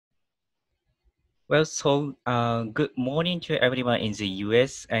Good morning to everyone in the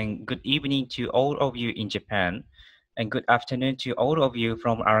US, and good evening to all of you in Japan, and good afternoon to all of you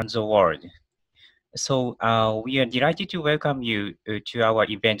from around the world. We are delighted to welcome you to our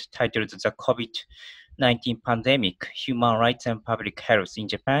event titled The COVID-19 Pandemic, Human Rights and Public Health in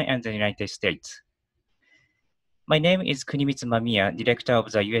Japan and the United States. My name is Kunimitsu Mamiya, Director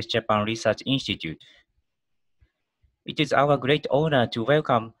of the US-Japan Research Institute. It is our great honor to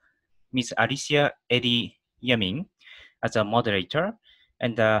welcome Ms. Alicia Edi Yamin as a moderator,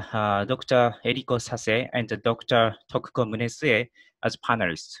 and Dr. Eriko Sase and Dr. Tokuko Munesue as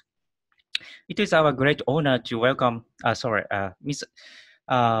panelists. It is our great honor to welcome, Ms.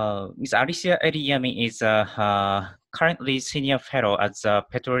 Alicia Edi Yamin is currently Senior Fellow at the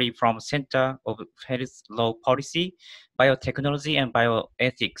Petroli from Center of Health Law Policy, Biotechnology and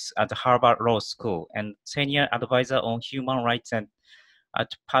Bioethics at Harvard Law School, and Senior Advisor on Human Rights and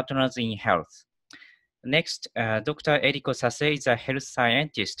at Partners in Health. Next, Dr. Eriko Sase is a health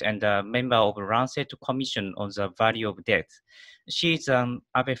scientist and a member of the Lancet Commission on the Value of Death. She is an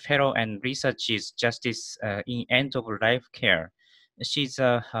Abe Fellow and researches justice in end-of-life care. She's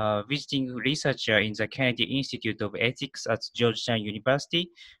a visiting researcher in the Kennedy Institute of Ethics at Georgetown University,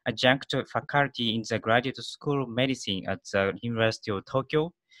 adjunct faculty in the Graduate School of Medicine at the University of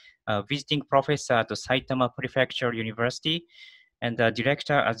Tokyo, visiting professor at the Saitama Prefectural University, and the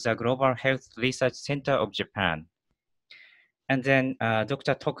director at the Global Health Research Center of Japan. And then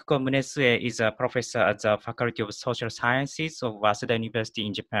Dr. Tokuko Munesue is a professor at the Faculty of Social Sciences of Waseda University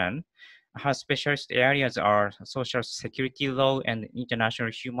in Japan. Her specialist areas are social security law and international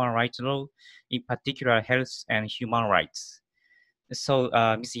human rights law, in particular health and human rights. So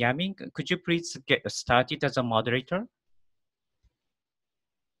Ms. Yamin, could you please get started as a moderator?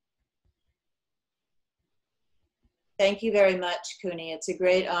 Thank you very much, Kuni. It's a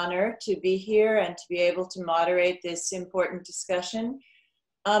great honor to be here and to be able to moderate this important discussion.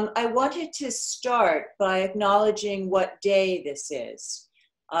 I wanted to start by acknowledging what day this is,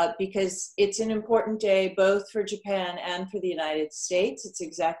 because it's an important day both for Japan and for the United States. It's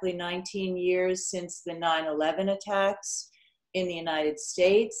exactly 19 years since the 9/11 attacks in the United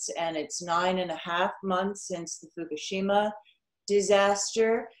States, and it's 9.5 months since the Fukushima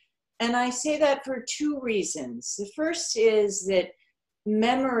disaster. And I say that for two reasons. The first is that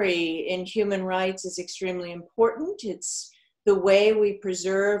memory in human rights is extremely important. It's the way we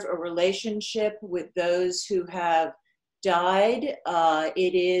preserve a relationship with those who have died.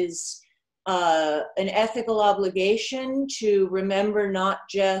 It is an ethical obligation to remember not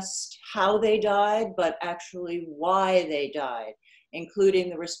just how they died, but actually why they died,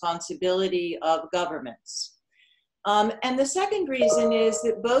 including the responsibility of governments. And the second reason is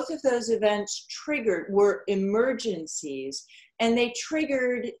that both of those events were emergencies, and they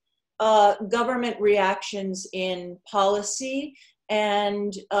triggered government reactions in policy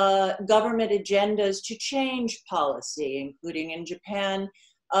and government agendas to change policy, including in Japan,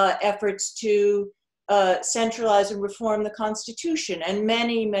 efforts to centralize and reform the Constitution, and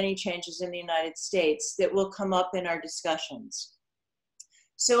many, many changes in the United States that will come up in our discussions.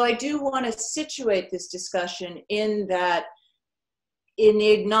 So I do want to situate this discussion in the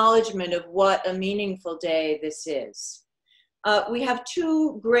acknowledgement of what a meaningful day this is. We have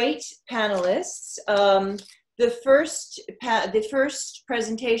two great panelists. The first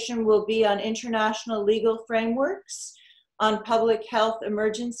presentation will be on international legal frameworks on public health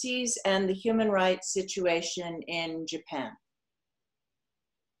emergencies and the human rights situation in Japan.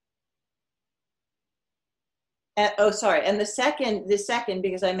 And the second,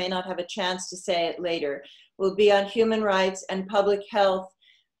 because I may not have a chance to say it later, will be on human rights and public health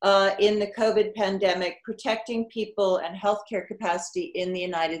in the COVID pandemic, protecting people and healthcare capacity in the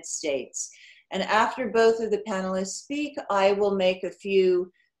United States. And after both of the panelists speak, I will make a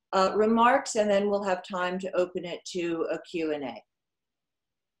few remarks, and then we'll have time to open it to a Q&A.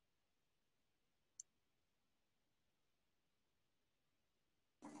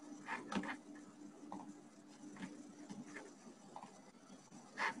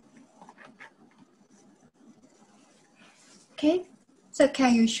 Okay, so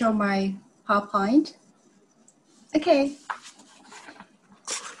can you show my PowerPoint? Okay.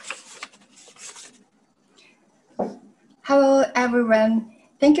 Hello, everyone.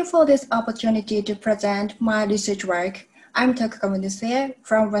 Thank you for this opportunity to present my research work. I'm Tokuko Munesue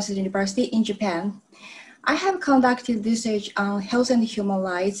from Waseda University in Japan. I have conducted research on health and human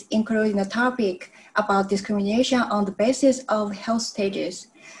rights, including the topic about discrimination on the basis of health status.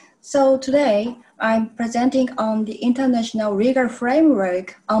 So today, I'm presenting on the international legal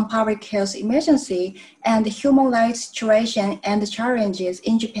framework on public health emergency and human rights situation and challenges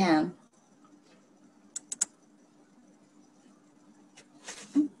in Japan.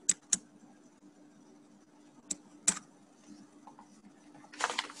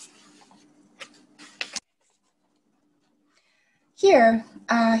 Here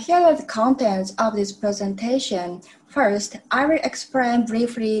are the contents of this presentation. First, I will explain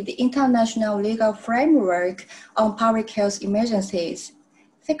briefly the international legal framework on public health emergencies.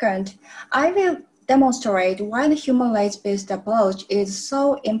 Second, I will demonstrate why the human rights-based approach is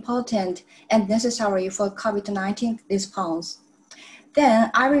so important and necessary for COVID-19 response.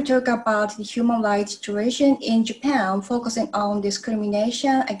 Then I will talk about the human rights situation in Japan, focusing on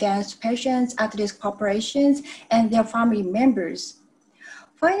discrimination against patients, at-risk populations, and their family members.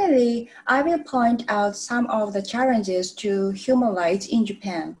 Finally, I will point out some of the challenges to human rights in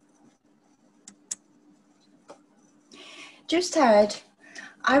Japan. To start,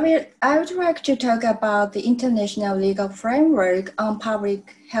 I would like to talk about the international legal framework on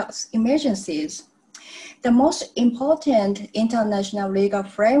public health emergencies. The most important international legal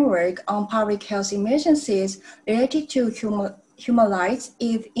framework on public health emergencies related to human rights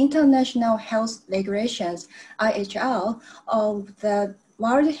is International Health Regulations, IHR, of the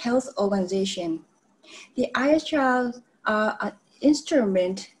World Health Organization. The IHR are an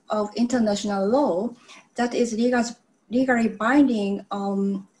instrument of international law that is legally binding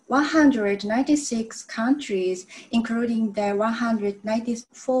on 196 countries, including the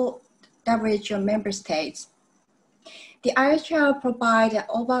 194 WHO member states. The IHR provides an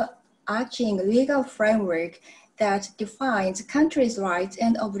overarching legal framework that defines countries' rights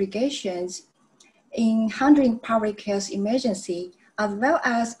and obligations in handling public health emergency, as well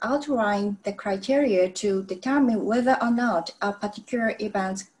as outline the criteria to determine whether or not a particular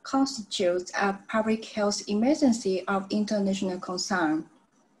event constitutes a public health emergency of international concern.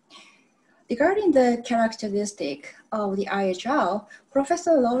 Regarding the characteristic of the IHR,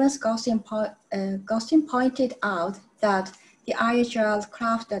 Professor Lawrence Gostin pointed out that the IHR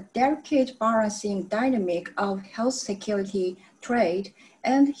crafts a delicate balancing dynamic of health security, trade,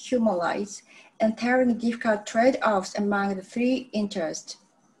 and human rights, entailing difficult trade-offs among the three interests.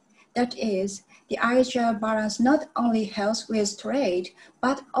 That is, the IHR balances not only health with trade,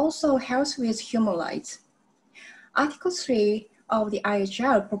 but also health with human rights. Article 3 of the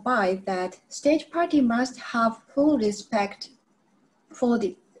IHR provides that state parties must have full respect for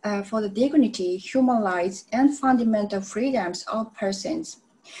the dignity, human rights, and fundamental freedoms of persons,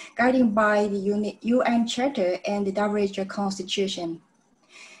 guided by the UN Charter and the WHO Constitution.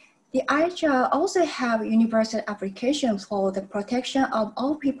 The IHR also have universal application for the protection of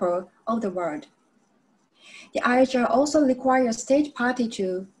all people of the world. The IHR also requires state parties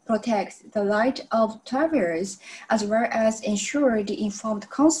to protect the right of travelers, as well as ensure the informed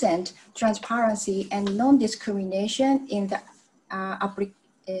consent, transparency, and non-discrimination in the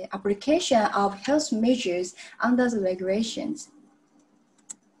application of health measures under the regulations.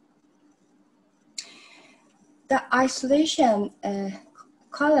 The isolation,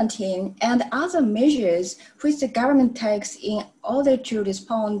 quarantine, and other measures which the government takes in order to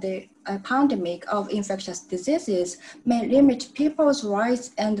respond to a pandemic of infectious diseases may limit people's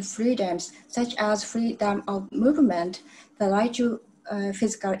rights and freedoms, such as freedom of movement, the right to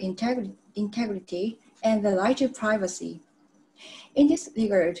physical integrity, and the right to privacy. In this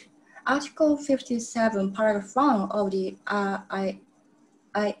regard, Article 57, Paragraph 1 of the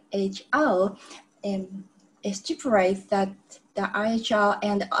IHR stipulates that the IHR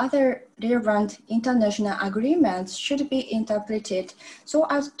and other relevant international agreements should be interpreted so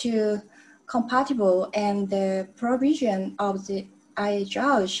as to compatible, and the provision of the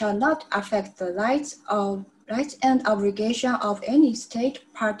IHR shall not affect the rights and obligation of any state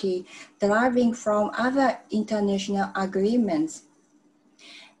party deriving from other international agreements.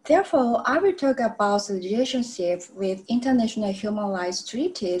 Therefore, I will talk about the relationship with international human rights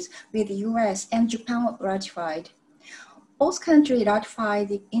treaties with the US and Japan ratified. Both countries ratified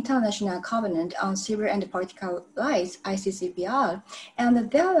the International Covenant on Civil and Political Rights, ICCPR,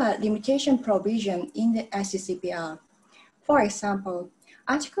 and there are limitation provisions in the ICCPR. For example,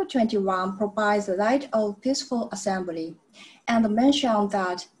 Article 21 provides the right of peaceful assembly and mentions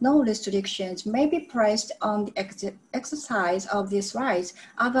that no restrictions may be placed on the exercise of these rights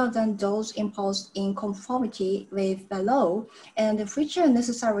other than those imposed in conformity with the law and which are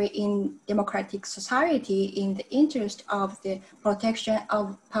necessary in democratic society in the interest of the protection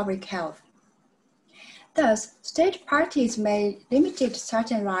of public health. Thus, state parties may limit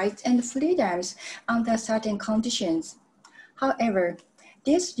certain rights and freedoms under certain conditions. However,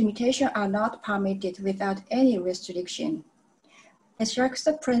 these limitations are not permitted without any restriction. The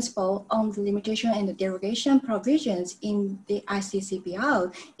structural principle on the limitation and derogation provisions in the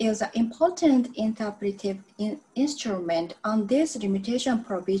ICCPR is an important interpretive instrument on these limitation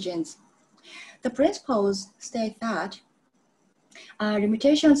provisions. The principles state that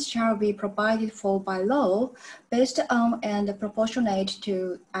Limitations shall be provided for by law based on and proportionate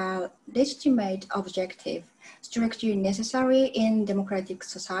to a legitimate objective, strictly necessary in democratic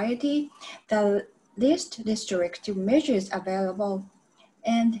society, the least restrictive measures available,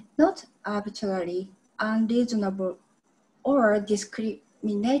 and not arbitrary, unreasonable, or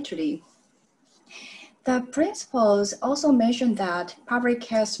discriminatory. The principles also mention that public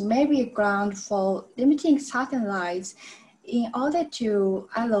health may be a ground for limiting certain rights in order to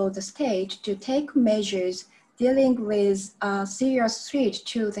allow the state to take measures dealing with a serious threat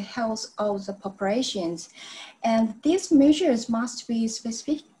to the health of the populations. And these measures must be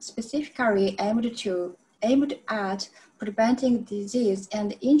specifically aimed at preventing disease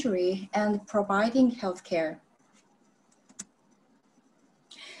and injury and providing health care.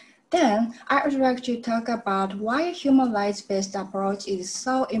 Then, I would like to talk about why a human rights-based approach is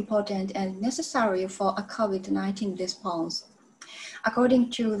so important and necessary for a COVID-19 response.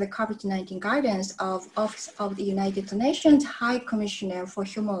 According to the COVID-19 guidance of Office of the United Nations High Commissioner for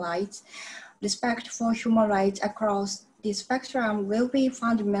Human Rights, respect for human rights across the spectrum will be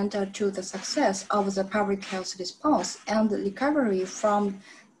fundamental to the success of the public health response and the recovery from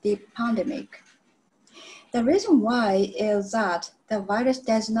the pandemic. The reason why is that the virus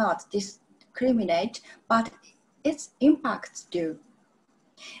does not discriminate, but its impacts do.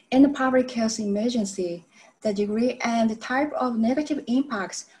 In a public health emergency, the degree and type of negative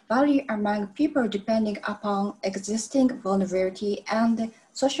impacts vary among people depending upon existing vulnerability and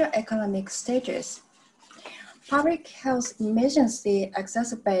socioeconomic status. Public health emergency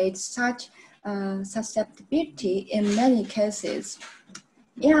exacerbates such susceptibility in many cases.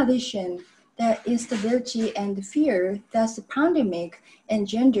 In addition, the instability and fear that the pandemic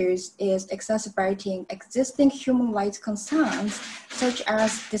engenders is exacerbating existing human rights concerns, such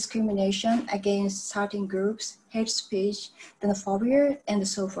as discrimination against certain groups, hate speech, xenophobia, and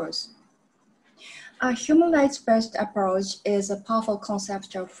so forth. A human rights-based approach is a powerful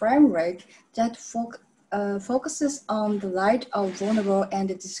conceptual framework that focuses on the right of vulnerable and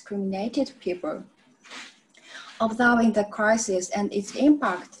discriminated people. Observing the crisis and its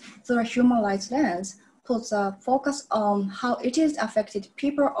impact through a human rights lens puts a focus on how it has affected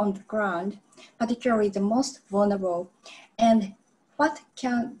people on the ground, particularly the most vulnerable, and what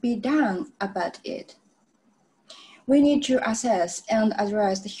can be done about it. We need to assess and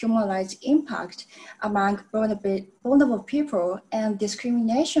address the human rights impact among vulnerable people and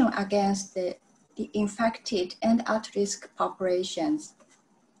discrimination against the infected and at-risk populations.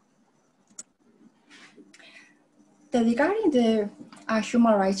 Regarding the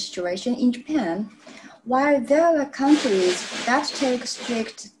human rights situation in Japan, while there are countries that take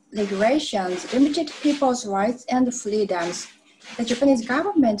strict regulations, limited people's rights and freedoms, the Japanese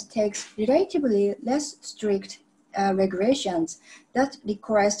government takes relatively less strict regulations that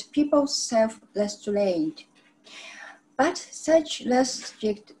request people self-restraint. But such less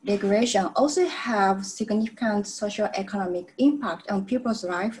strict regulations also have significant socio-economic impact on people's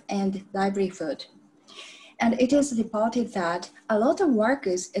life and livelihood. And it is reported that a lot of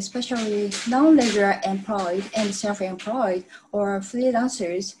workers, especially non-regular employed and self-employed or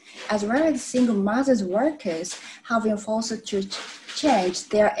freelancers, as well as single mothers workers, have been forced to change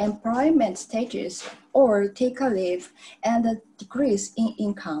their employment status or take a leave and decrease in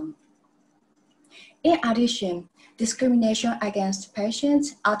income. In addition, discrimination against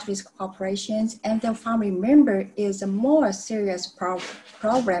patients, at-risk populations, and their family members is a more serious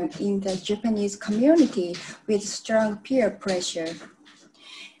problem in the Japanese community with strong peer pressure.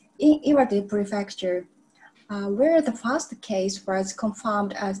 In Iwate Prefecture, where the first case was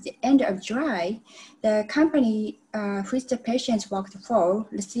confirmed at the end of July, the company which the patients worked for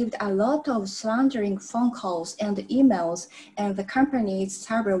received a lot of slandering phone calls and emails, and the company's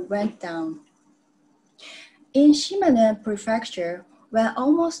server went down. In Shimane Prefecture, when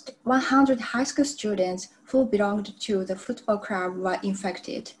almost 100 high school students who belonged to the football club were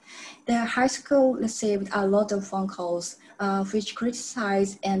infected, the high school received a lot of phone calls which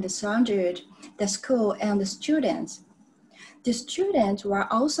criticized and slandered the school and the students. The students were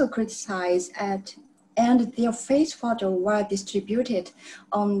also criticized and their face photos were distributed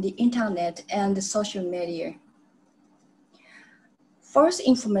on the internet and social media. False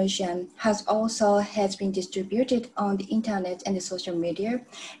information has been distributed on the internet and the social media,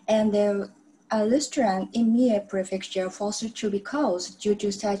 and a restaurant in Mie Prefecture forced to be closed due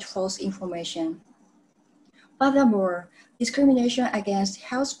to such false information. Furthermore, discrimination against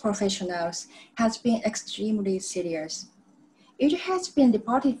health professionals has been extremely serious. It has been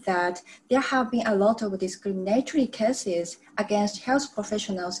reported that there have been a lot of discriminatory cases against health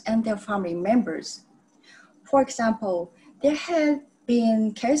professionals and their family members. For example, There have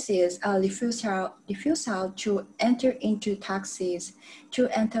been cases of refusal to enter into taxis, to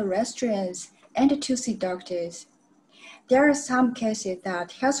enter restaurants, and to see doctors. There are some cases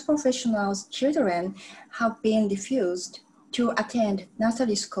that health professionals' children have been refused to attend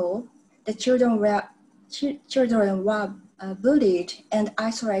nursery school. The children were bullied and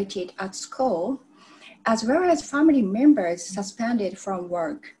isolated at school, as well as family members suspended from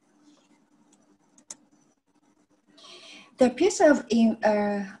work. The piece of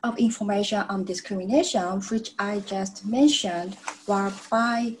information on discrimination, which I just mentioned, were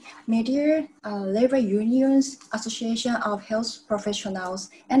by media, labor unions, Association of Health Professionals,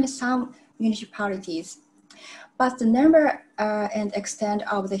 and some municipalities. But the number and extent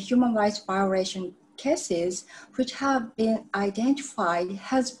of the human rights violation cases which have been identified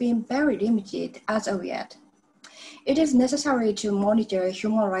has been very limited as of yet. It is necessary to monitor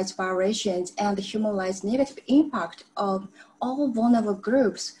human rights violations and the human rights negative impact of all vulnerable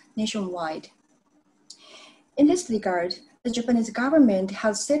groups nationwide. In this regard, the Japanese government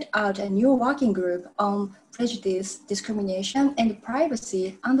has set out a new working group on prejudice, discrimination, and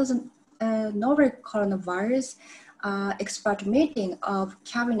privacy under the novel coronavirus expert meeting of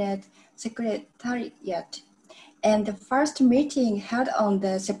Cabinet Secretariat, and the first meeting held on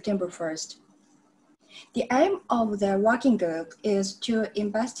the September 1st. The aim of the working group is to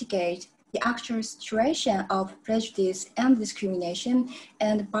investigate the actual situation of prejudice and discrimination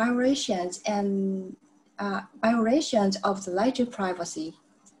and violations of the right to privacy.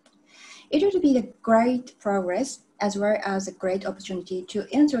 It would be a great progress as well as a great opportunity to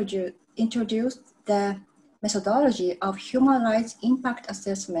introduce the methodology of human rights impact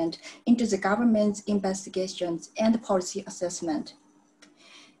assessment into the government's investigations and policy assessment.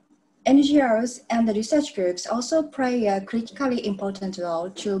 NGOs and research groups also play a critically important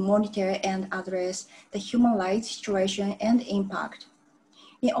role to monitor and address the human rights situation and impact.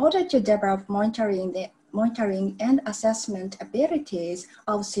 In order to develop monitoring and assessment abilities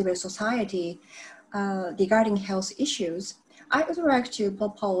of civil society regarding health issues, I would like to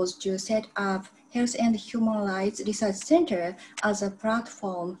propose to set up Health and Human Rights Research Center as a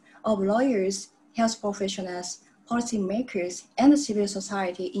platform of lawyers, health professionals, policymakers, and civil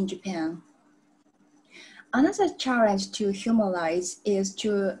society in Japan. Another challenge to human rights is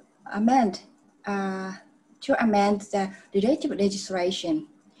to amend the related legislation.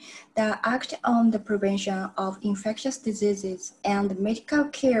 The Act on the Prevention of Infectious Diseases and Medical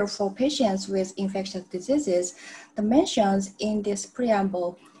Care for Patients with Infectious Diseases mentions in this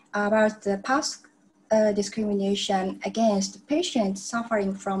preamble about the past discrimination against patients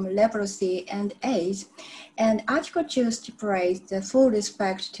suffering from leprosy and AIDS, and Article 2 stipulates the full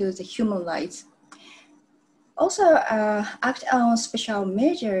respect to the human rights. Also, Act on Special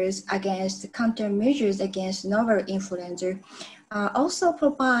Measures against countermeasures against novel influenza also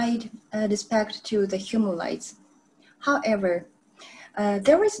provide respect to the human rights. However,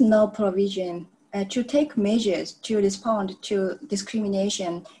 there is no provision to take measures to respond to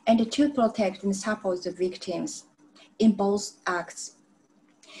discrimination and to protect and support the victims in both acts.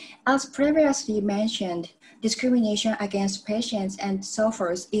 As previously mentioned, discrimination against patients and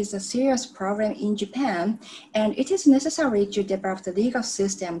sufferers is a serious problem in Japan, and it is necessary to develop the legal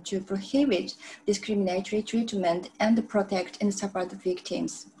system to prohibit discriminatory treatment and protect and support the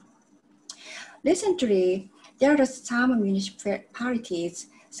victims. Recently, there are some municipalities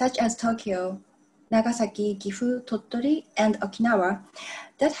such as Tokyo, Nagasaki, Gifu, Tottori, and Okinawa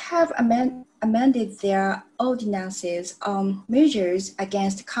that have amended their ordinances on measures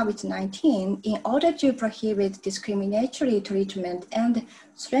against COVID-19 in order to prohibit discriminatory treatment and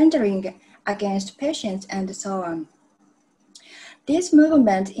surrendering against patients and so on. This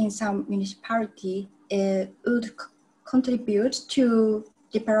movement in some municipalities would contribute to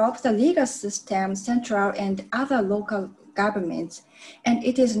develop the legal system, central and other local governments, and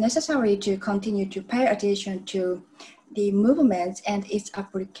it is necessary to continue to pay attention to the movement and its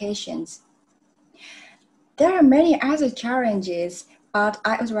applications. There are many other challenges, but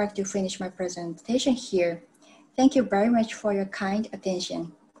I would like to finish my presentation here. Thank you very much for your kind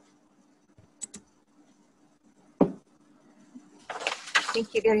attention.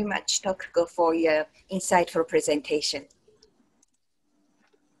 Thank you very much, Tokuko, for your insightful presentation.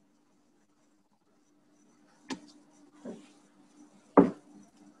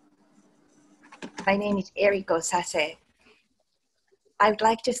 My name is Eriko Sase. I would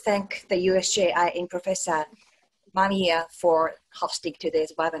like to thank the USJI and Professor Mamiya for hosting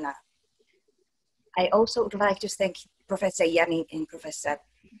today's webinar. I also would like to thank Professor Yanin and Professor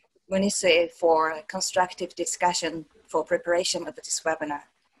Munise for constructive discussion for preparation of this webinar.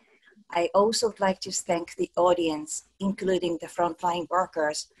 I also would like to thank the audience, including the frontline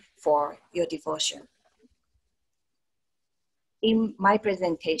workers, for your devotion. In my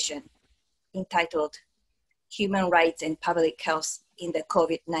presentation, entitled Human Rights and Public Health in the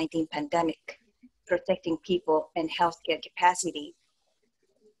COVID-19 Pandemic, Protecting People and Healthcare Capacity.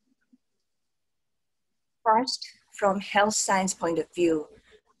 First, from health science point of view,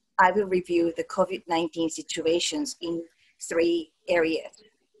 I will review the COVID-19 situations in 3 areas.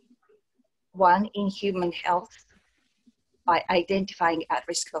 One, in human health, by identifying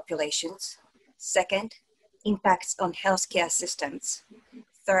at-risk populations. Second, impacts on healthcare systems.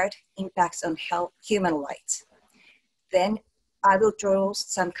 Third, impacts on human rights. Then I will draw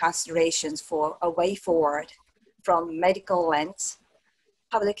some considerations for a way forward from medical lens,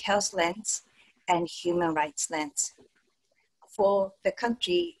 public health lens, and human rights lens. For the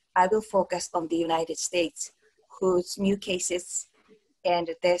country, I will focus on the United States, whose new cases and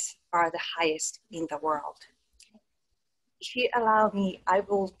deaths are the highest in the world. If you allow me, I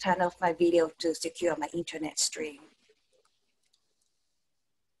will turn off my video to secure my internet stream.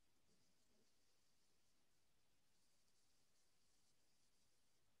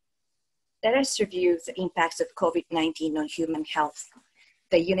 Let us review the impacts of COVID-19 on human health.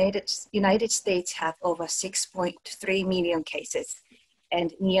 The United States have over 6.3 million cases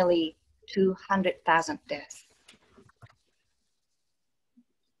and nearly 200,000 deaths.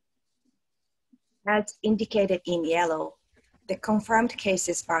 As indicated in yellow, the confirmed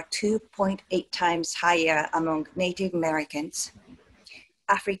cases are 2.8 times higher among Native Americans,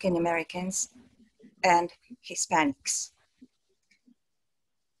 African Americans, and Hispanics.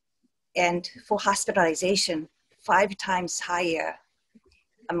 And for hospitalization, 5 times higher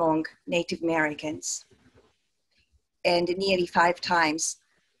among Native Americans, and nearly 5 times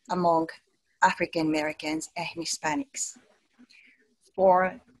among African Americans and Hispanics.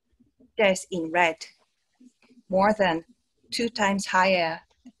 For deaths in red, more than 2 times higher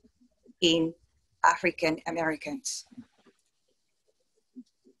in African Americans.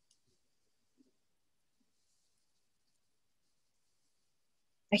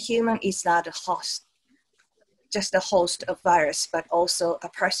 A human is not a host, just a host of virus, but also a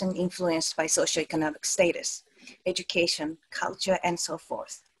person influenced by socioeconomic status, education, culture, and so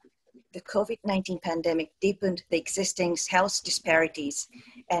forth. The COVID-19 pandemic deepened the existing health disparities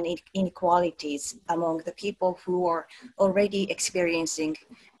and inequalities among the people who are already experiencing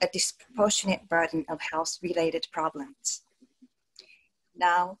a disproportionate burden of health-related problems.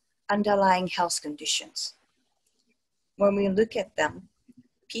 Now, underlying health conditions. When we look at them,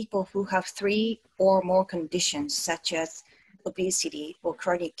 people who have 3 or more conditions, such as obesity or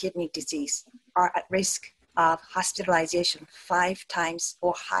chronic kidney disease, are at risk of hospitalization 5 times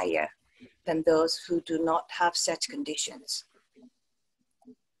or higher than those who do not have such conditions.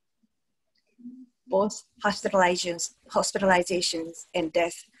 Both hospitalizations and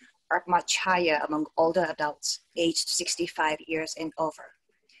death are much higher among older adults aged 65 years and over,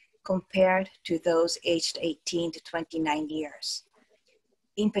 compared to those aged 18 to 29 years.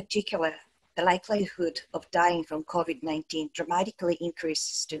 In particular, the likelihood of dying from COVID-19 dramatically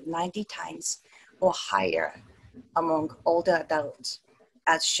increases to 90 times or higher among older adults,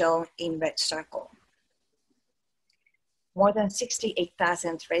 as shown in red circle. More than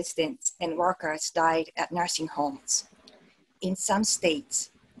 68,000 residents and workers died at nursing homes. In some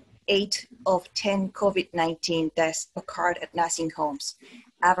states, 8 of 10 COVID-19 deaths occurred at nursing homes,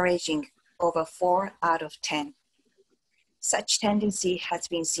 averaging over 4 out of 10. Such tendency has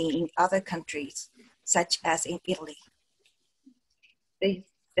been seen in other countries, such as in Italy. The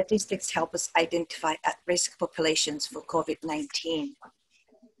statistics help us identify at-risk populations for COVID-19.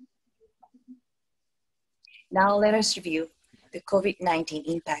 Now let us review the COVID-19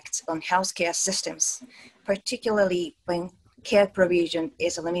 impacts on healthcare systems, particularly when care provision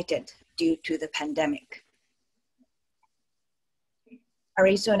is limited due to the pandemic.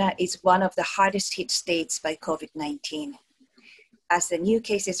 Arizona is one of the hardest hit states by COVID-19. As the new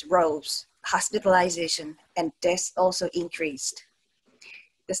cases rose, hospitalization and deaths also increased.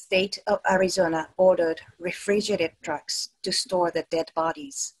 The state of Arizona ordered refrigerated trucks to store the dead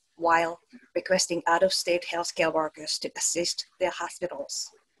bodies, while requesting out-of-state healthcare workers to assist their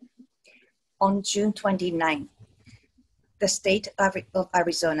hospitals. On June 29, the state of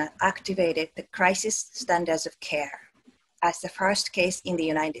Arizona activated the crisis standards of care as the first case in the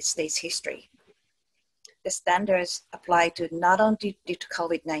United States history. The standards apply to not only to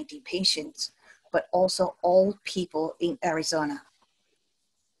COVID-19 patients, but also all people in Arizona.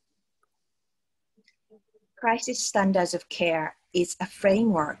 Crisis standards of care is a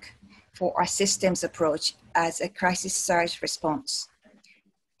framework for our systems approach as a crisis surge response.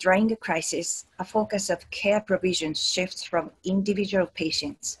 During a crisis, a focus of care provision shifts from individual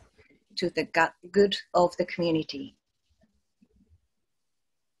patients to the good of the community.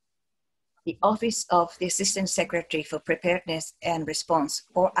 The Office of the Assistant Secretary for Preparedness and Response,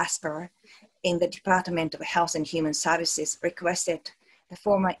 or ASPR, in the Department of Health and Human Services requested the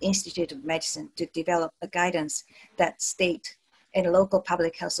former Institute of Medicine to develop a guidance that state and local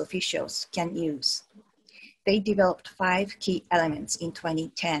public health officials can use. They developed 5 key elements in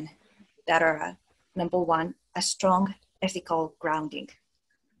 2010 that are, number 1, a strong ethical grounding.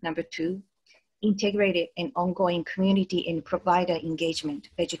 Number 2, integrated and ongoing community and provider engagement,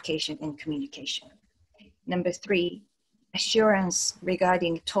 education, and communication. Number 3, assurance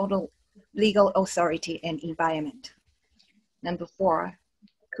regarding total legal authority and environment. Number 4,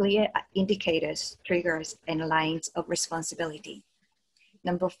 clear indicators, triggers, and lines of responsibility.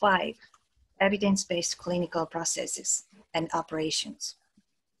 Number 5, evidence-based clinical processes and operations.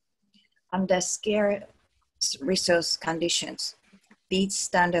 Under scarce resource conditions, these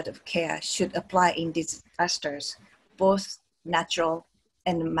standards of care should apply in disasters, both natural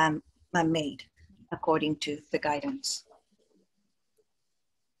and man-made, according to the guidance.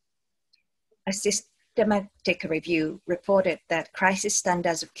 A systematic review reported that crisis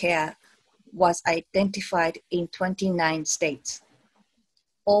standards of care was identified in 29 states.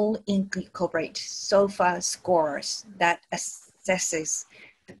 All incorporate SOFA scores that assesses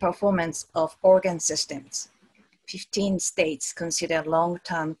the performance of organ systems. 15 states consider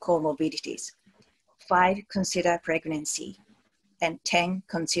long-term comorbidities, 5 consider pregnancy, and 10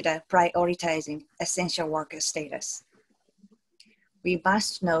 consider prioritizing essential worker status. We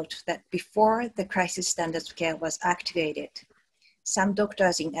must note that before the crisis standards of care was activated, some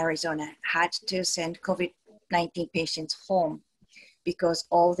doctors in Arizona had to send COVID-19 patients home because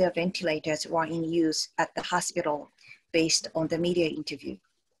all their ventilators were in use at the hospital based on the media interview.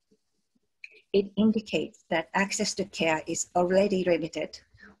 It indicates that access to care is already limited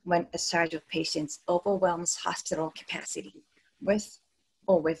when a surge of patients overwhelms hospital capacity with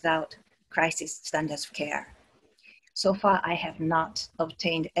or without crisis standards of care. So far, I have not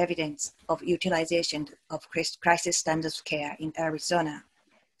obtained evidence of utilization of crisis standards of care in Arizona.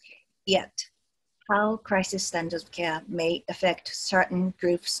 Yet, how crisis standards of care may affect certain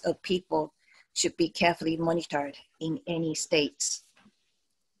groups of people should be carefully monitored in any states.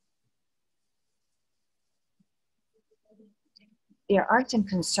 There are some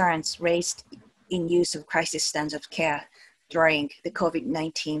concerns raised in use of crisis standards of care during the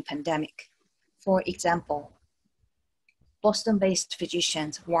COVID-19 pandemic. For example, Boston-based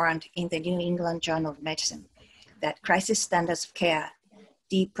physicians warned in the New England Journal of Medicine that crisis standards of care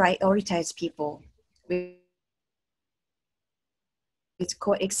deprioritize people with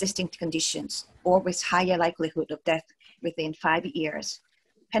coexisting conditions or with higher likelihood of death within 5 years,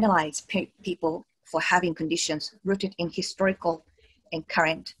 penalize people for having conditions rooted in historical and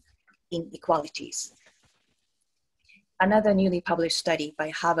current inequalities. Another newly published study by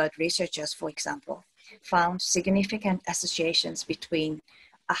Harvard researchers, for example, found significant associations between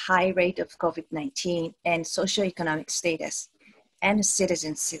a high rate of COVID-19 and socioeconomic status and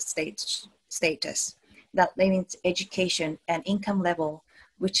citizenship status that limits education and income level,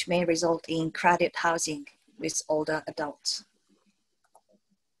 which may result in crowded housing with older adults.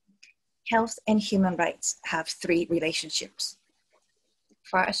 Health and human rights have 3 relationships.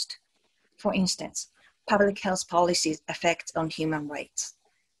 First, for instance, public health policies affect on human rights.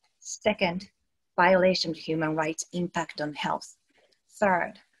 Second, violation of human rights impact on health.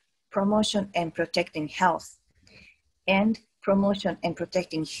 Third, promotion and protecting health. And promotion and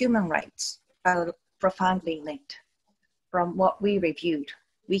protecting human rights are profoundly linked. From what we reviewed,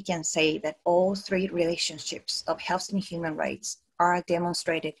 we can say that all 3 relationships of health and human rights are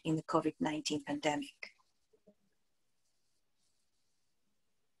demonstrated in the COVID-19 pandemic.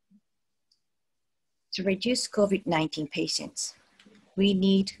 To reduce COVID-19 patients, we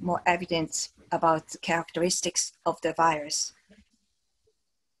need more evidence about the characteristics of the virus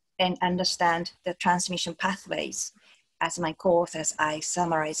and understand the transmission pathways, as my co-authors I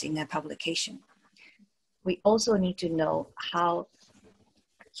summarize in their publication. We also need to know how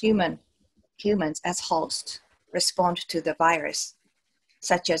humans as hosts respond to the virus,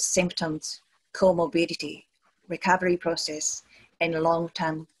 such as symptoms, comorbidity, recovery process, and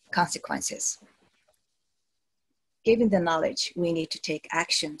long-term consequences. Given the knowledge, we need to take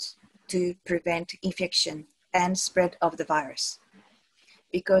actions to prevent infection and spread of the virus.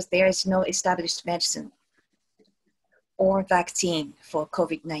 Because there is no established medicine or vaccine for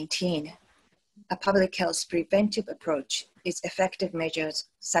COVID-19, a public health preventive approach is effective measures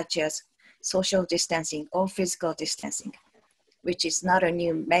such as social distancing or physical distancing, which is not a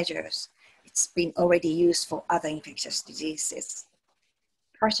new measure. It's been already used for other infectious diseases.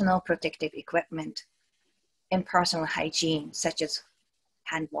 Personal protective equipment and personal hygiene, such as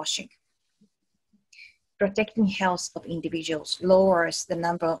hand washing. Protecting health of individuals lowers the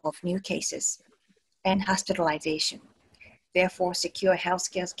number of new cases and hospitalization, therefore secure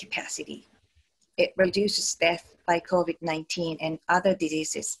healthcare capacity. It reduces death by COVID-19 and other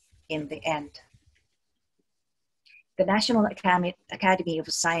diseases in the end. The National Academy of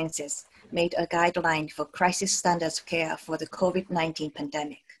Sciences made a guideline for crisis standards of care for the COVID-19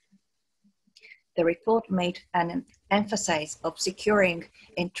 pandemic. The report made an emphasis of securing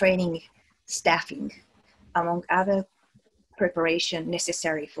and training staffing, among other preparation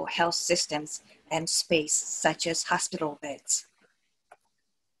necessary for health systems and space, such as hospital beds.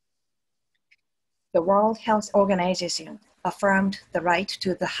 The World Health Organization affirmed the right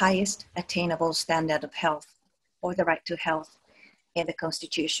to the highest attainable standard of health, or the right to health, in the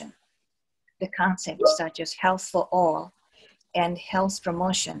Constitution. The concepts such as health for all and health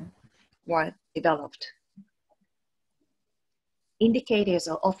promotion were developed. Indicators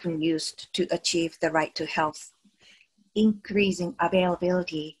are often used to achieve the right to health, increasing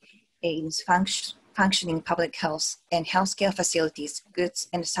availability in functioning public health and healthcare facilities, goods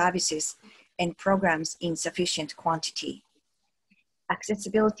and services, and programs in sufficient quantity.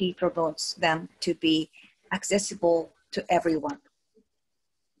 Accessibility promotes them to be accessible to everyone.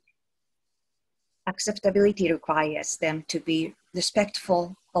 Acceptability requires them to be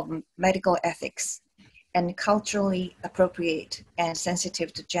respectful of medical ethics and culturally appropriate and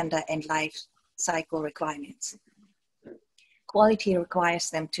sensitive to gender and life cycle requirements. Quality requires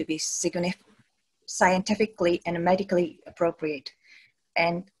them to be scientifically and medically appropriate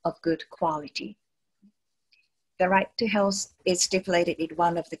and of good quality. The right to health is stipulated in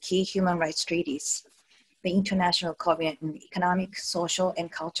one of the key human rights treaties, the International Covenant on Economic, Social,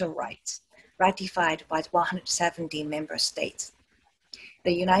 and Cultural Rights, ratified by 170 member states.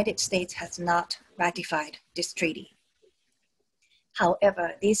 The United States has not ratified this treaty.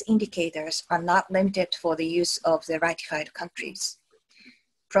 However, these indicators are not limited for the use of the ratified countries.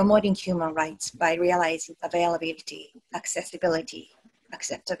 Promoting human rights by realizing availability, accessibility,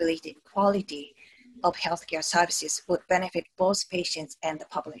 acceptability, and quality of healthcare services would benefit both patients and the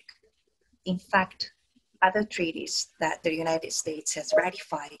public. In fact, other treaties that the United States has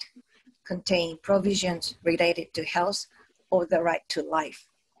ratified contain provisions related to health or the right to life.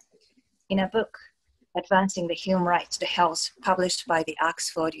 In a book, Advancing the Human Rights to Health, published by the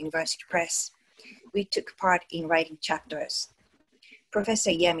Oxford University Press, we took part in writing chapters.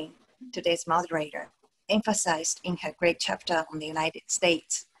 Professor Yemi, today's moderator, emphasized in her great chapter on the United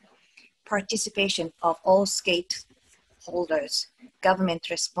States participation of all stakeholders, government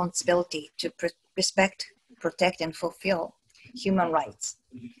responsibility to respect, protect, and fulfill human rights,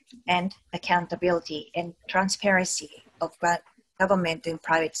 and accountability and transparency of government and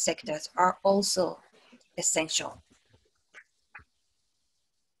private sectors are also essential.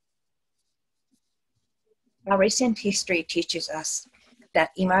 Our recent history teaches us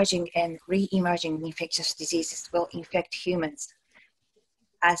that emerging and re-emerging infectious diseases will infect humans,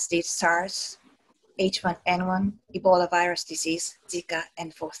 as did SARS, H1N1, Ebola virus disease, Zika,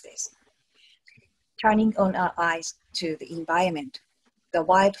 and forces. Turning on our eyes to the environment, the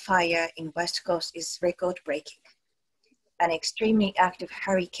wildfire in West Coast is record-breaking. An extremely active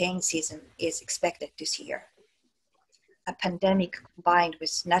hurricane season is expected this year. A pandemic combined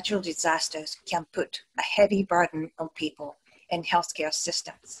with natural disasters can put a heavy burden on people and healthcare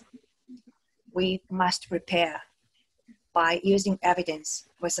systems. We must prepare by using evidence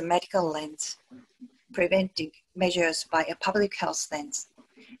with a medical lens, preventing measures by a public health lens,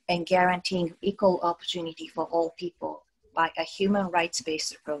 and guaranteeing equal opportunity for all people by a human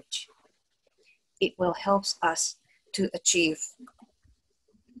rights-based approach. It will help us to achieve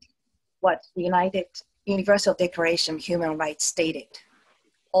what the Universal Declaration of Human Rights stated: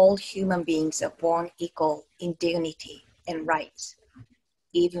 all human beings are born equal in dignity and rights,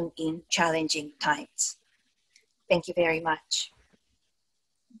 even in challenging times. Thank you very much.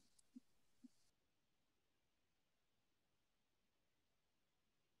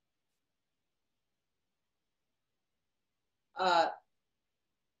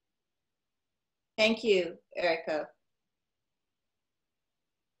 Thank you, Erica.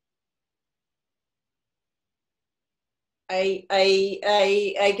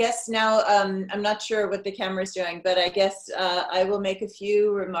 I guess now, I'm not sure what the camera's doing, but I guess I will make a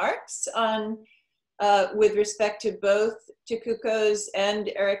few remarks on with respect to both Takuko's and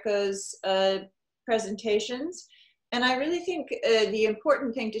Erica's presentations. And I really think the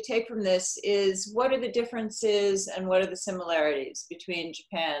important thing to take from this is what are the differences and what are the similarities between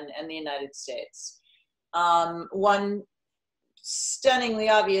Japan and the United States. One stunningly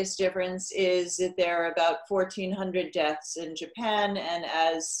obvious difference is that there are about 1,400 deaths in Japan, and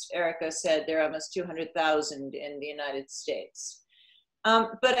as Erica said, there are almost 200,000 in the United States.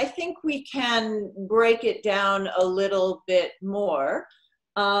 But I think we can break it down a little bit more.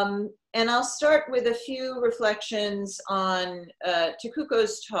 And I'll start with a few reflections on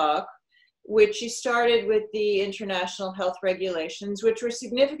Takuko's talk, which she started with the international health regulations, which were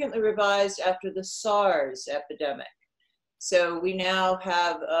significantly revised after the SARS epidemic. So we now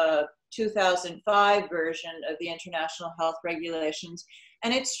have a 2005 version of the international health regulations.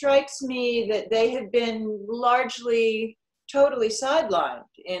 And it strikes me that they have been largely totally sidelined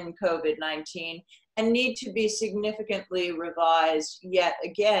in COVID-19 and need to be significantly revised yet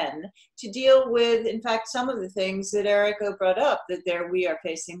again to deal with, in fact, some of the things that Erica brought up, that we are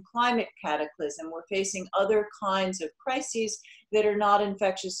facing climate cataclysm, we're facing other kinds of crises that are not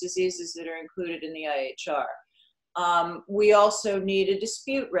infectious diseases that are included in the IHR. We also need a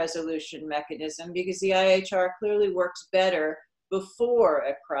dispute resolution mechanism because the IHR clearly works better before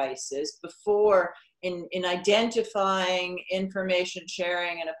a crisis, before in identifying information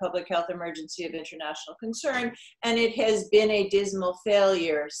sharing and a public health emergency of international concern, and it has been a dismal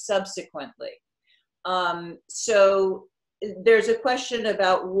failure subsequently. So there's a question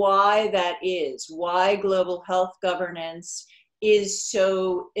about why that is, why global health governance is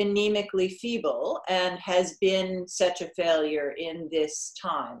so anemically feeble and has been such a failure in this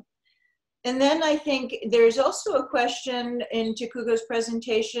time. And then I think there's also a question in Takuko's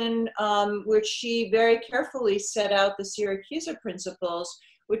presentation, which she very carefully set out the Syracuse principles,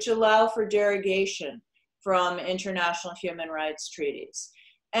 which allow for derogation from international human rights treaties.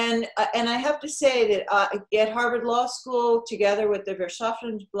 And I have to say that at Harvard Law School, together with the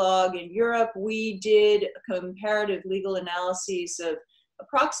Versaften blog in Europe, we did comparative legal analyses of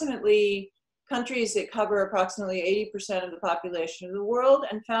approximately countries that cover approximately 80% of the population of the world,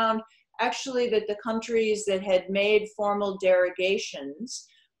 and found actually that the countries that had made formal derogations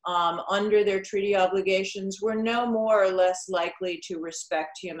under their treaty obligations were no more or less likely to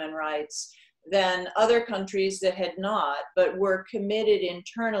respect human rights than other countries that had not, but were committed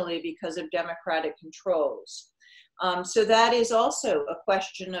internally because of democratic controls. So that is also a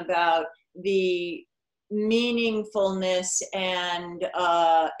question about the meaningfulness and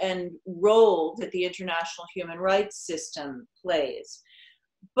role that the international human rights system plays.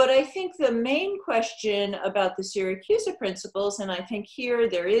 But I think the main question about the Syracuse principles, and I think here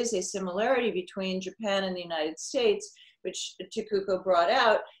there is a similarity between Japan and the United States, which Takuko brought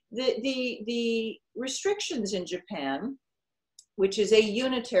out, the restrictions in Japan, which is a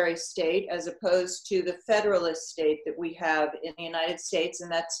unitary state as opposed to the federalist state that we have in the United States,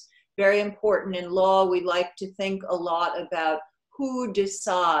 and that's very important in law. We like to think a lot about who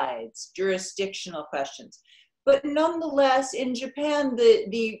decides jurisdictional questions. But nonetheless, in Japan,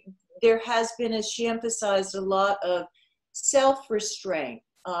 there has been, as she emphasized, a lot of self-restraint.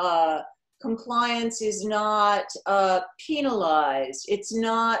 Compliance is not penalized. It's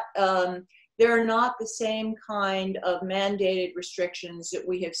not, there are not the same kind of mandated restrictions that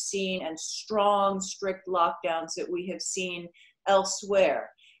we have seen and strong, strict lockdowns that we have seen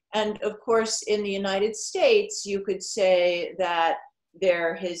elsewhere. And of course, in the United States, you could say that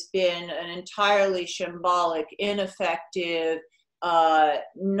there has been an entirely shambolic, ineffective,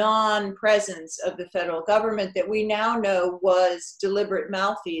 non-presence of the federal government that we now know was deliberate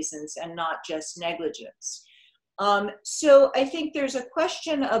malfeasance and not just negligence. So I think there's a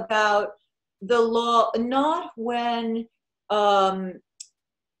question about the law, not when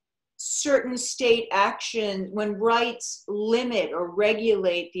certain state action, when rights limit or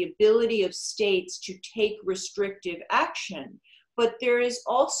regulate the ability of states to take restrictive action, but there is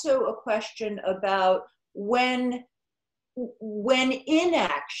also a question about when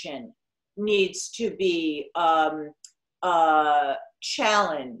inaction needs to be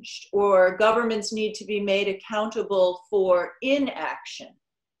challenged, or governments need to be made accountable for inaction.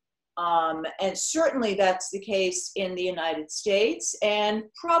 And certainly that's the case in the United States, and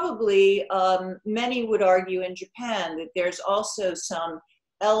probably many would argue in Japan that there's also some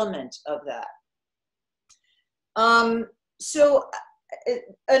element of that. So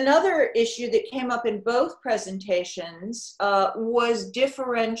another issue that came up in both presentations was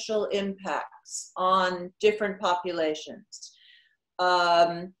differential impacts on different populations.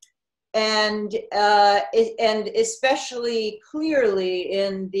 and especially clearly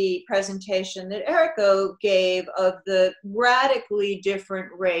in the presentation that Eriko gave of the radically different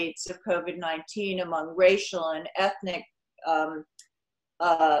rates of COVID-19 among racial and ethnic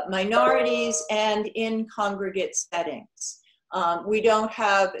minorities and in congregate settings. We don't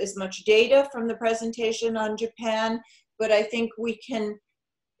have as much data from the presentation on Japan, but I think we can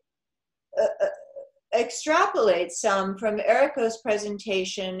extrapolate some from Eriko's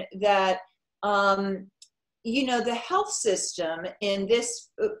presentation that, you know, the health system in this,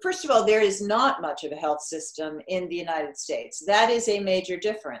 first of all, there is not much of a health system in the United States. That is a major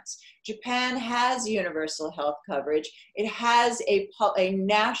difference. Japan has universal health coverage. It has a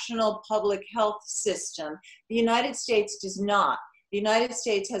national public health system. The United States does not. The United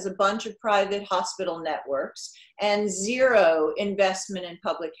States has a bunch of private hospital networks and zero investment in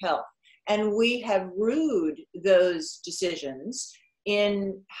public health. And we have rued those decisions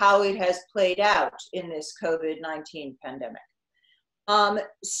in how it has played out in this COVID-19 pandemic. But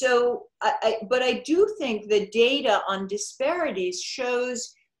I do think the data on disparities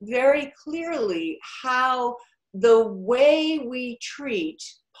shows very clearly how the way we treat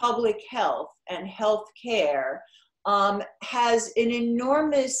public health and health care has an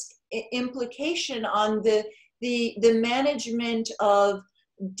enormous implication on the management of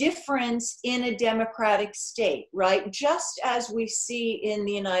difference in a democratic state, right? Just as we see in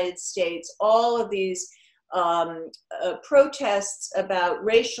the United States, all of these protests about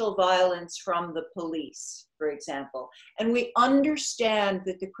racial violence from the police, for example. And we understand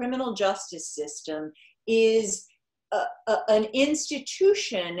that the criminal justice system is an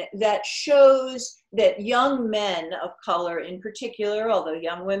institution that shows that young men of color in particular, although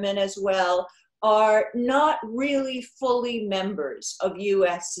young women as well, are not really fully members of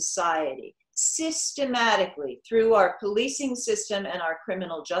US society. Systematically, through our policing system and our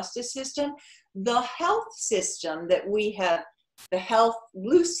criminal justice system, the health system that we have, the health,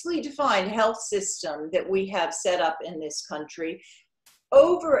 loosely defined health system that we have set up in this country,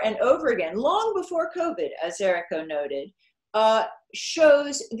 over and over again, long before COVID, as Eriko noted,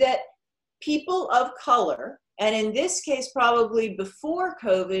 shows that people of color, and in this case, probably before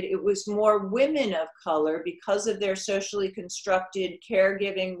COVID, it was more women of color because of their socially constructed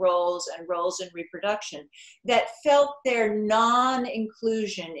caregiving roles and roles in reproduction, that felt their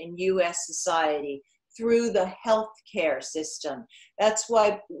non-inclusion in US society through the healthcare system. That's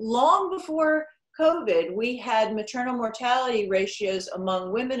why long before COVID, we had maternal mortality ratios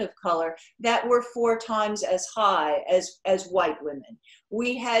among women of color that were 4 times as high as white women.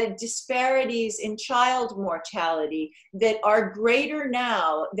 We had disparities in child mortality that are greater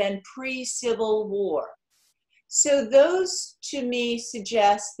now than pre-Civil War. So those, to me,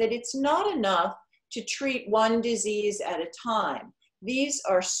 suggest that it's not enough to treat one disease at a time. These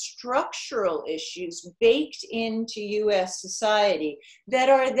are structural issues baked into US society that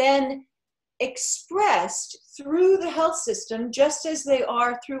are then expressed through the health system just as they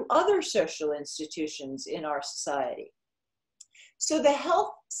are through other social institutions in our society. So the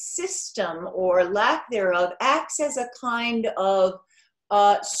health system, or lack thereof, acts as a kind of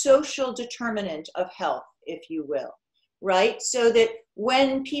social determinant of health, if you will, right? So that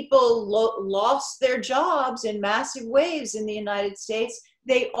when people lost their jobs in massive waves in the United States,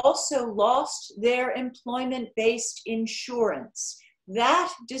 they also lost their employment-based insurance.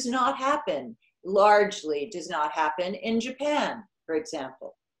 That does not happen, largely does not happen in Japan, for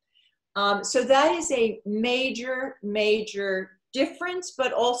example. So that is a major, major difference,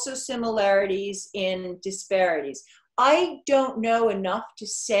 but also similarities in disparities. I don't know enough to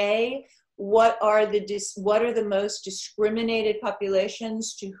say what are the most discriminated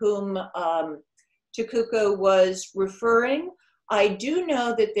populations to whom Takuko was referring. I do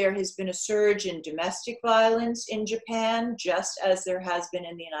know that there has been a surge in domestic violence in Japan, just as there has been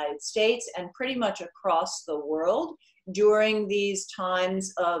in the United States and pretty much across the world during these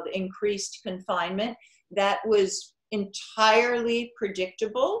times of increased confinement. That was entirely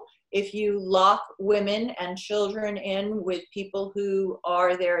predictable. If you lock women and children in with people who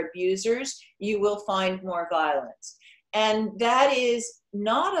are their abusers, you will find more violence. And that is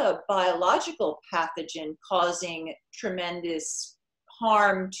not a biological pathogen causing tremendous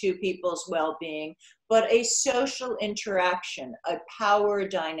harm to people's well-being, but a social interaction, a power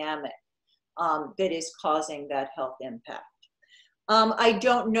dynamic that is causing that health impact. I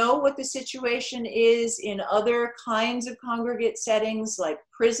don't know what the situation is in other kinds of congregate settings like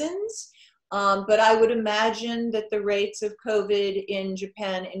prisons, but I would imagine that the rates of COVID in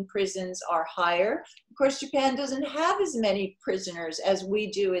Japan in prisons are higher. Of course, Japan doesn't have as many prisoners as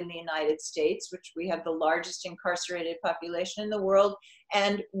we do in the United States, which we have the largest incarcerated population in the world,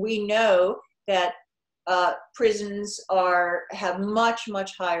 And we know that prisons have much,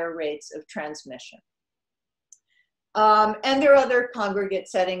 much higher rates of transmission. And there are other congregate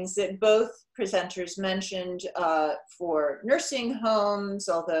settings that both presenters mentioned for nursing homes,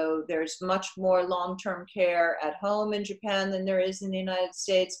 although there's much more long-term care at home in Japan than there is in the United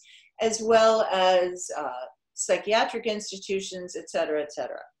States, as well as psychiatric institutions, et cetera, et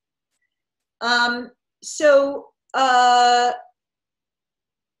cetera.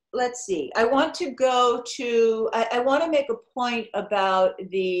 Let's see, I want to make a point about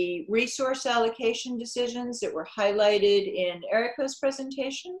the resource allocation decisions that were highlighted in Eriko's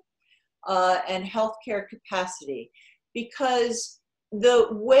presentation and healthcare capacity, because the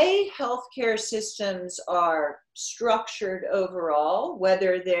way healthcare systems are structured overall,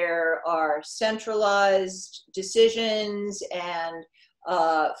 whether there are centralized decisions and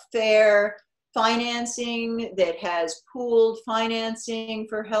fair financing that has pooled financing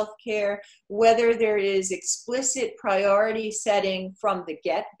for healthcare, whether there is explicit priority setting from the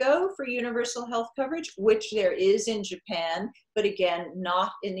get-go for universal health coverage, which there is in Japan, but again,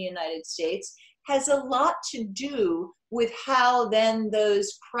 not in the United States, has a lot to do with how then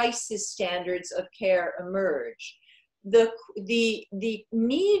those crisis standards of care emerge. The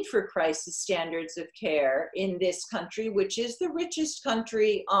need for crisis standards of care in this country, which is the richest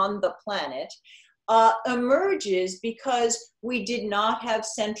country on the planet, emerges because we did not have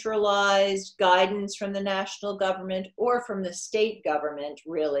centralized guidance from the national government or from the state government,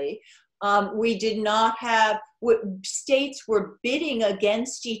 really. We did not have, states were bidding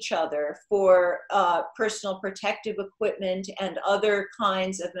against each other for personal protective equipment and other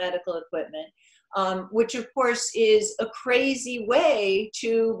kinds of medical equipment. Which of course is a crazy way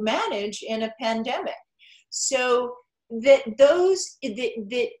to manage in a pandemic. So that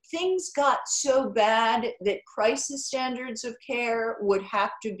things got so bad that crisis standards of care would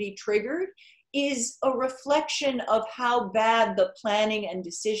have to be triggered is a reflection of how bad the planning and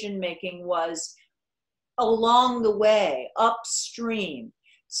decision making was along the way, upstream.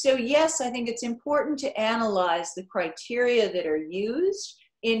 So yes, I think it's important to analyze the criteria that are used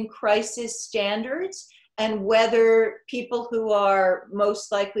in crisis standards and whether people who are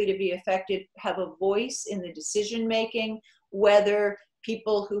most likely to be affected have a voice in the decision making, whether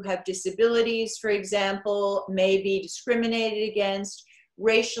people who have disabilities, for example, may be discriminated against,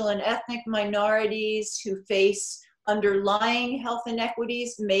 racial and ethnic minorities who face underlying health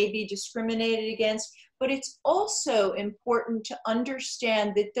inequities may be discriminated against. But it's also important to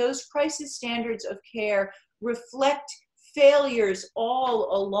understand that those crisis standards of care reflect failures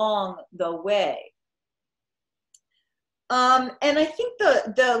all along the way. And I think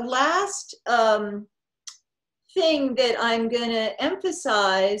the last thing that I'm going to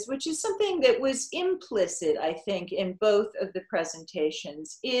emphasize, which is something that was implicit, I think, in both of the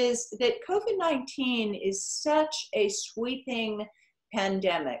presentations, is that COVID-19 is such a sweeping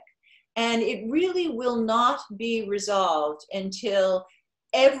pandemic, and it really will not be resolved until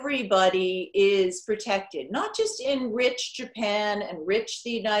everybody is protected, not just in rich Japan and rich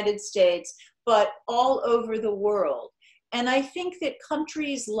the United States, but all over the world. And I think that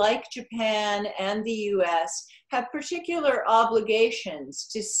countries like Japan and the US have particular obligations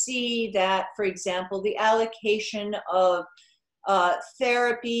to see that, for example, the allocation of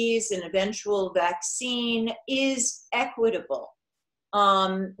therapies and eventual vaccine is equitable.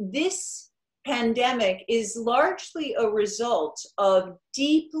 This pandemic is largely a result of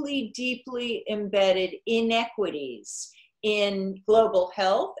deeply, deeply embedded inequities in global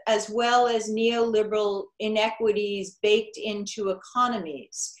health, as well as neoliberal inequities baked into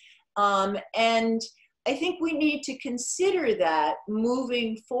economies. And I think we need to consider that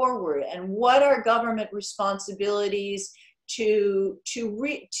moving forward, and what are government responsibilities to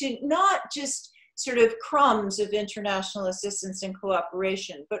not just sort of crumbs of international assistance and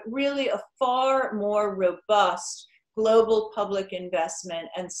cooperation, but really a far more robust global public investment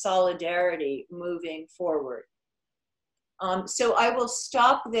and solidarity moving forward. So I will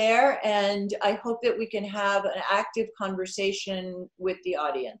stop there, and I hope that we can have an active conversation with the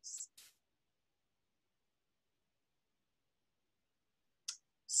audience.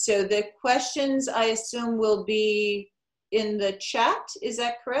 So the questions, I assume, will be in the chat, is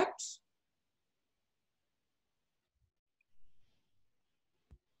that correct?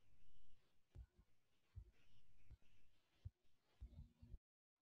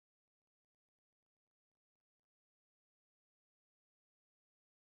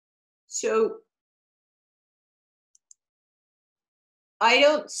 So I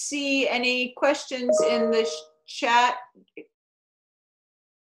don't see any questions in the chat.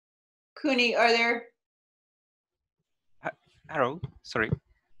 Kuni, are there? Hello, sorry.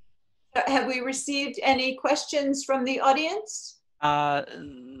 Have we received any questions from the audience?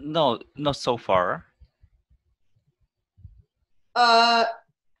 No, not so far.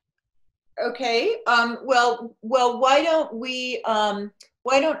 Okay. Well, why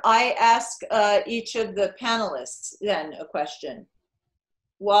don't I ask each of the panelists then a question,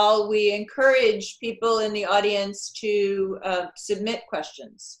 while we encourage people in the audience to submit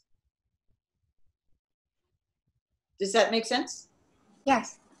questions. Does that make sense?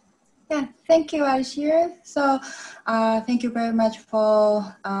 Yes. Yeah, thank you, Alshir. So thank you very much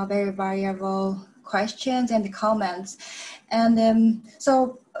for very valuable questions and comments. And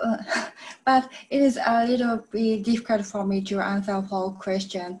but it is a little bit difficult for me to answer whole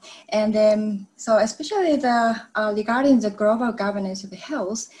question. And so especially the regarding the global governance of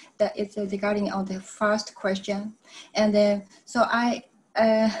health, that is regarding on the first question. And then so I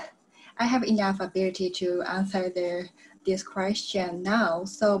have enough ability to answer this question now.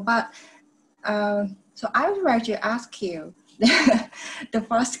 So I would like to ask you the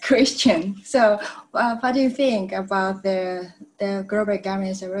first question. So what do you think about the global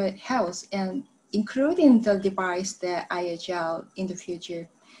governance of health, and including the device, the IHL, in the future?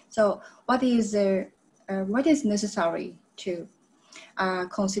 So what is necessary to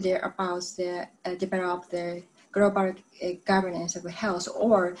consider about the develop the global governance of health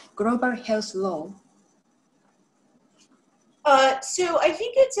or global health law? So I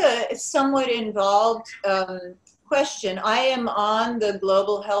think it's a somewhat involved question. I am on the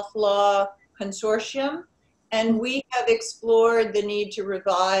Global Health Law Consortium, and we have explored the need to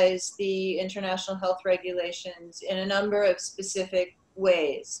revise the international health regulations in a number of specific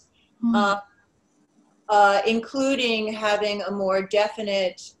ways, including having a more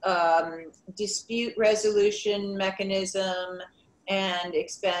definite dispute resolution mechanism and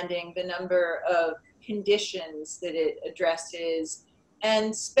expanding the number of conditions that it addresses,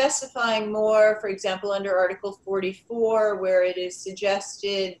 and specifying more, for example, under Article 44, where it is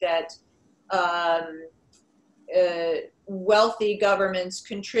suggested that wealthy governments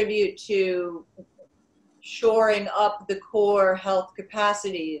contribute to shoring up the core health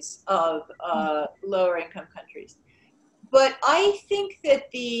capacities of lower income countries. But I think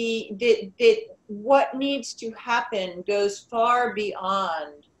that that what needs to happen goes far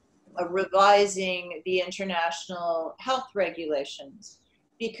beyond revising the international health regulations,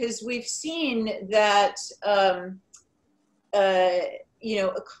 because we've seen that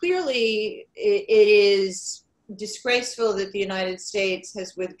clearly it is disgraceful that the United States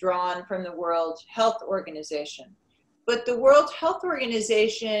has withdrawn from the World Health Organization. But the World Health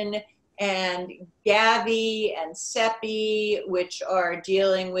Organization and Gavi and CEPI, which are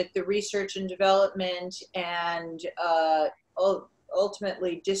dealing with the research and development and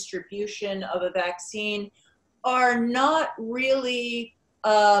ultimately distribution of a vaccine, are not really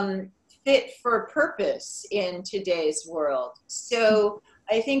fit for purpose in today's world. So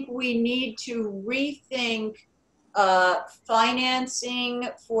I think we need to rethink financing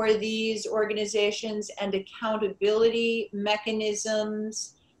for these organizations and accountability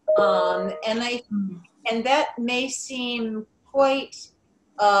mechanisms. And that may seem quite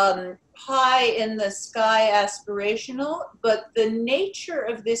high in the sky aspirational, but the nature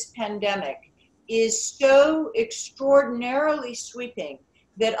of this pandemic is so extraordinarily sweeping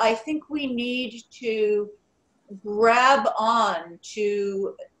that I think we need to grab on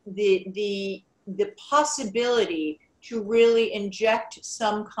to the possibility to really inject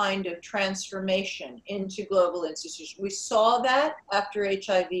some kind of transformation into global institutions. We saw that after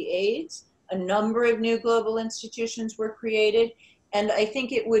HIV/AIDS. A number of new global institutions were created, and I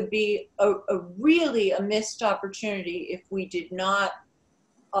think it would be really a missed opportunity if we did not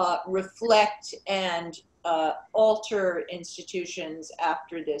reflect and alter institutions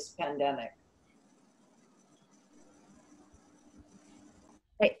after this pandemic.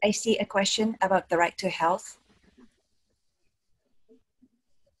 I see a question about the right to health.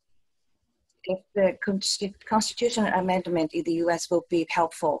 If the constitutional amendment in the US will be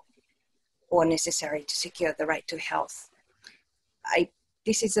helpful or necessary to secure the right to health.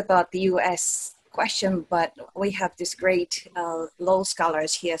 This is about the US question, but we have this great law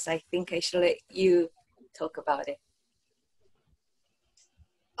scholars here, so I think I should let you talk about it.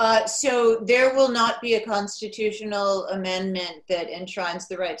 So there will not be a constitutional amendment that enshrines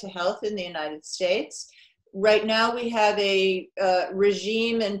the right to health in the United States. Right now we have a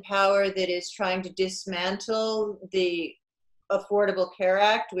regime in power that is trying to dismantle the Affordable Care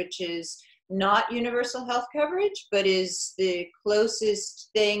Act, which is not universal health coverage, but is the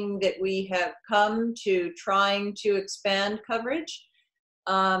closest thing that we have come to trying to expand coverage.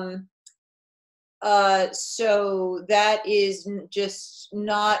 so that is just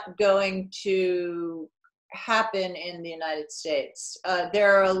not going to happen in the United States.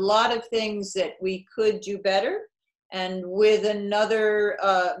 There are a lot of things that we could do better. And with another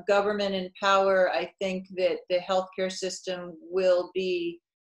government in power, I think that the healthcare system will be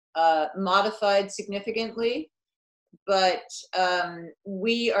modified significantly. But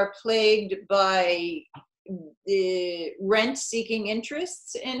we are plagued by the rent-seeking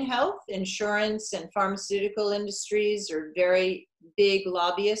interests in health. Insurance and pharmaceutical industries are very big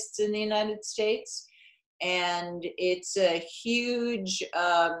lobbyists in the United States. And it's a huge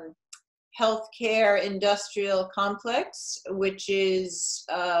healthcare industrial complex, which is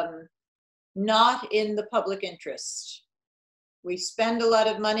not in the public interest. We spend a lot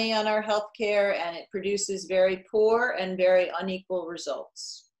of money on our healthcare, and it produces very poor and very unequal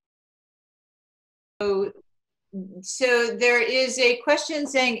results. So there is a question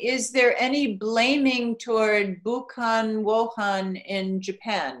saying, is there any blaming toward Bukan Wuhan in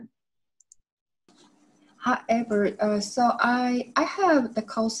Japan? However, so I have the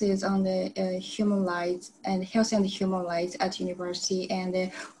courses on the human rights and health and human rights at university,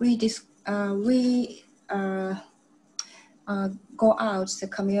 and we go out the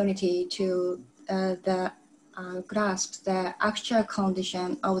community to grasp the actual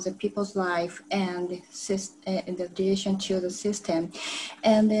condition of the people's life and in relation to the system.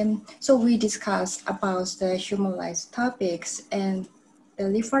 And so we discuss about the human rights topics and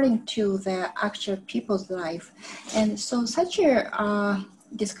referring to the actual people's life. And so such a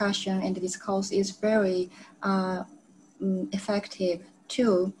discussion and discourse is very effective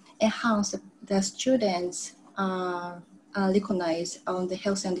to enhance the students' recognize on the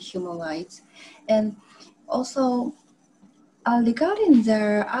health and human rights. And also regarding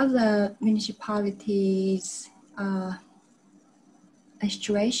the other municipalities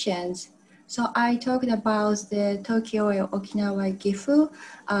situations, so I talked about the Tokyo and Okinawa Gifu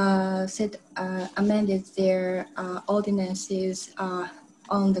amended their ordinances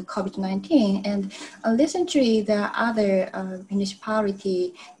on the COVID-19, and recently the other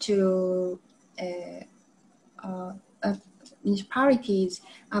municipality to municipalities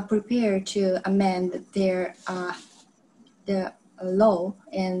are prepared to amend their the law.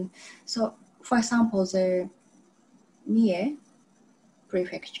 And so, for example, the Mie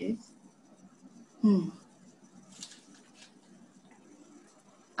prefectures.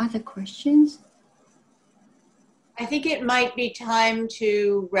 Other questions? I think it might be time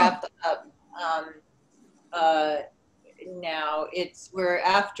to wrap up now. We're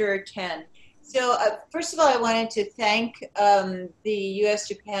after 10. So first of all, I wanted to thank the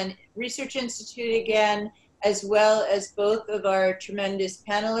US-Japan Research Institute again, as well as both of our tremendous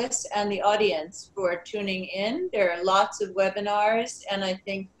panelists and the audience for tuning in. There are lots of webinars, and I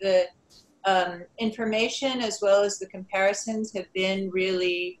think the information as well as the comparisons have been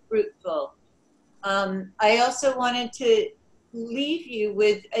really fruitful. I also wanted to leave you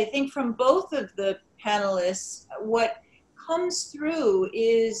with, I think from both of the panelists, what comes through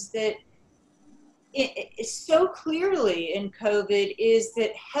is that it so clearly in COVID is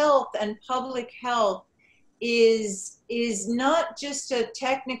that health and public health is not just a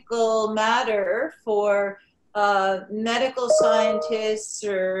technical matter for medical scientists,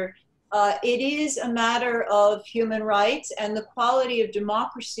 or it is a matter of human rights and the quality of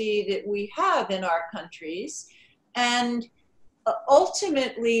democracy that we have in our countries. And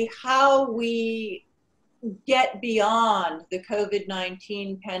ultimately, how we get beyond the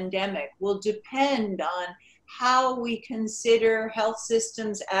COVID-19 pandemic will depend on how we consider health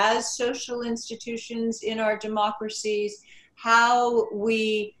systems as social institutions in our democracies, how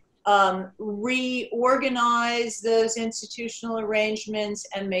we reorganize those institutional arrangements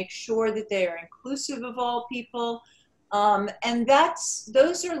and make sure that they are inclusive of all people. And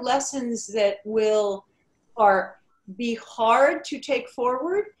those are lessons that will be hard to take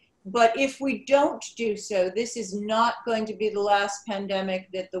forward. But if we don't do so, this is not going to be the last pandemic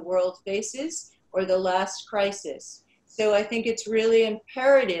that the world faces or the last crisis. So I think it's really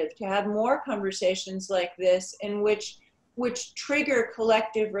imperative to have more conversations like this in which trigger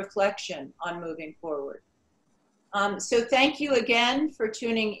collective reflection on moving forward. So thank you again for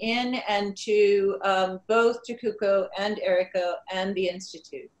tuning in, and to both Takuko and Eriko and the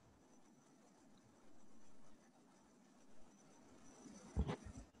Institute.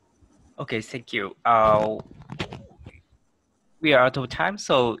 Okay, thank you. We are out of time,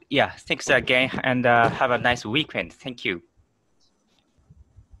 so yeah, thanks again, and have a nice weekend. Thank you.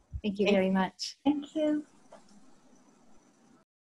 Thank you very much. Thank you.